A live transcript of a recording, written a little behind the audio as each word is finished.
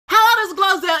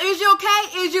is you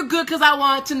okay? Is you good? Because I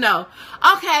want to know.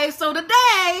 Okay, so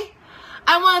today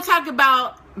I want to talk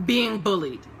about being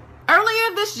bullied.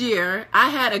 Earlier this year, I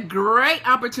had a great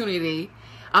opportunity,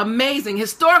 amazing,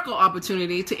 historical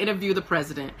opportunity to interview the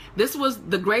president. This was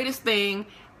the greatest thing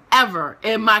ever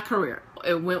in my career.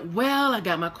 It went well. I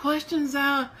got my questions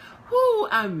out. Whoo,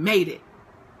 I made it.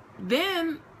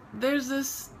 Then there's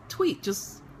this tweet,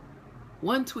 just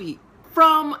one tweet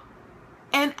from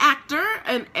an actor,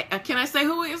 and can I say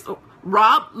who it is?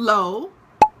 Rob Lowe,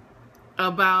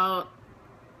 about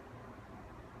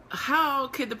how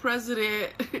could the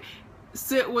president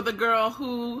sit with a girl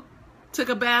who took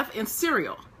a bath in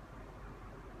cereal?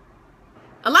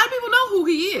 A lot of people know who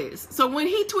he is. So when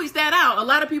he tweets that out, a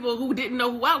lot of people who didn't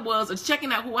know who I was are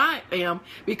checking out who I am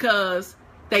because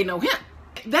they know him.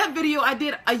 That video I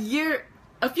did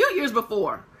a few years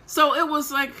before. So it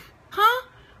was like, huh?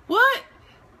 What?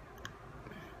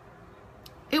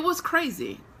 It was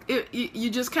crazy. You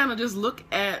just kind of just look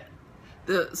at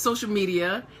the social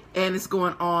media and it's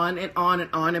going on and on and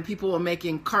on, and people are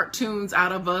making cartoons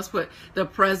out of us with the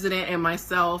president and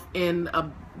myself in a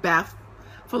bath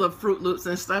full of Fruit Loops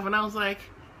and stuff. And I was like,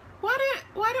 why did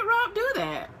Rob do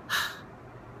that?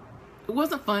 It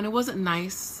wasn't fun. It wasn't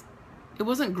nice. It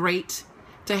wasn't great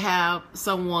to have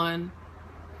someone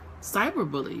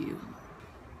cyberbully you.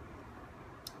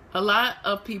 A lot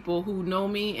of people who know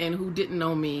me and who didn't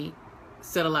know me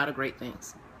said a lot of great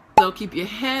things. So keep your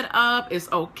head up. It's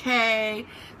okay.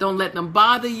 Don't let them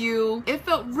bother you. It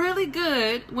felt really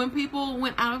good when people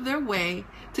went out of their way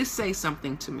to say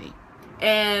something to me.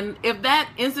 And if that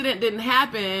incident didn't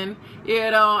happen,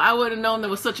 I would have known there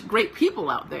were such great people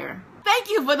out there.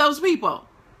 Thank you for those people.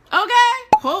 Okay?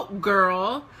 Quote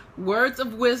girl, words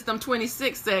of wisdom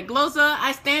 26 said, GloZell,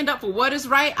 I stand up for what is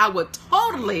right. I would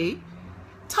totally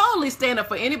stand up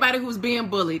for anybody who's being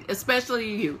bullied,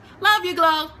 especially you. Love you,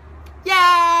 Glo.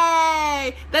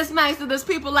 Yay! That's nice that there's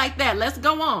people like that. Let's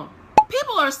go on.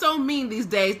 People are so mean these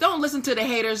days. Don't listen to the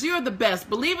haters. You're the best.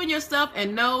 Believe in yourself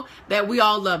and know that we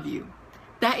all love you.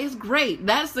 That is great.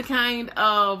 That's the kind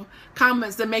of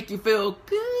comments that make you feel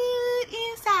good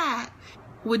inside.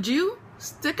 Would you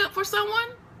stick up for someone?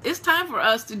 It's time for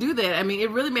us to do that. I mean,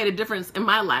 it really made a difference in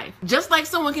my life. Just like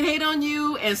someone can hate on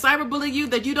you and cyberbully you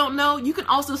that you don't know, you can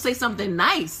also say something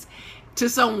nice to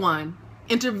someone,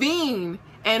 intervene,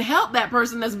 and help that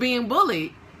person that's being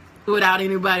bullied without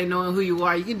anybody knowing who you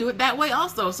are. You can do it that way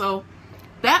also. So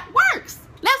that works.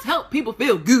 Let's help people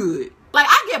feel good. Like,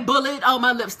 I get bullied on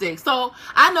my lipstick. So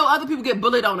I know other people get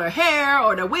bullied on their hair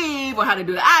or their weave or how to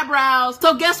do the eyebrows.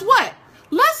 So guess what?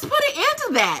 Let's put it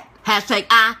into that. Hashtag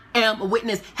I am a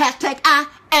witness. Hashtag I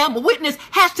am a witness.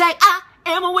 Hashtag I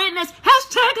am a witness.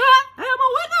 Hashtag I am a witness.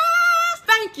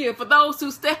 Thank you for those who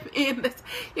step in this,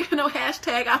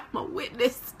 hashtag I'm a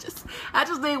witness. I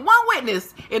just need one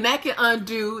witness, and that can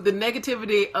undo the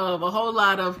negativity of a whole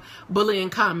lot of bullying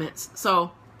comments.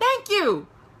 So thank you.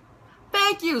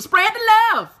 Thank you. Spread the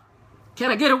love. Can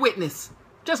I get a witness?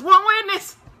 Just one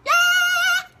witness.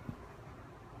 Yeah.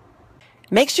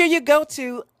 Make sure you go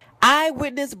to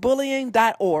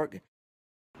IAwitnessBullying.org.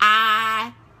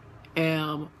 I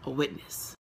am a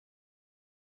witness.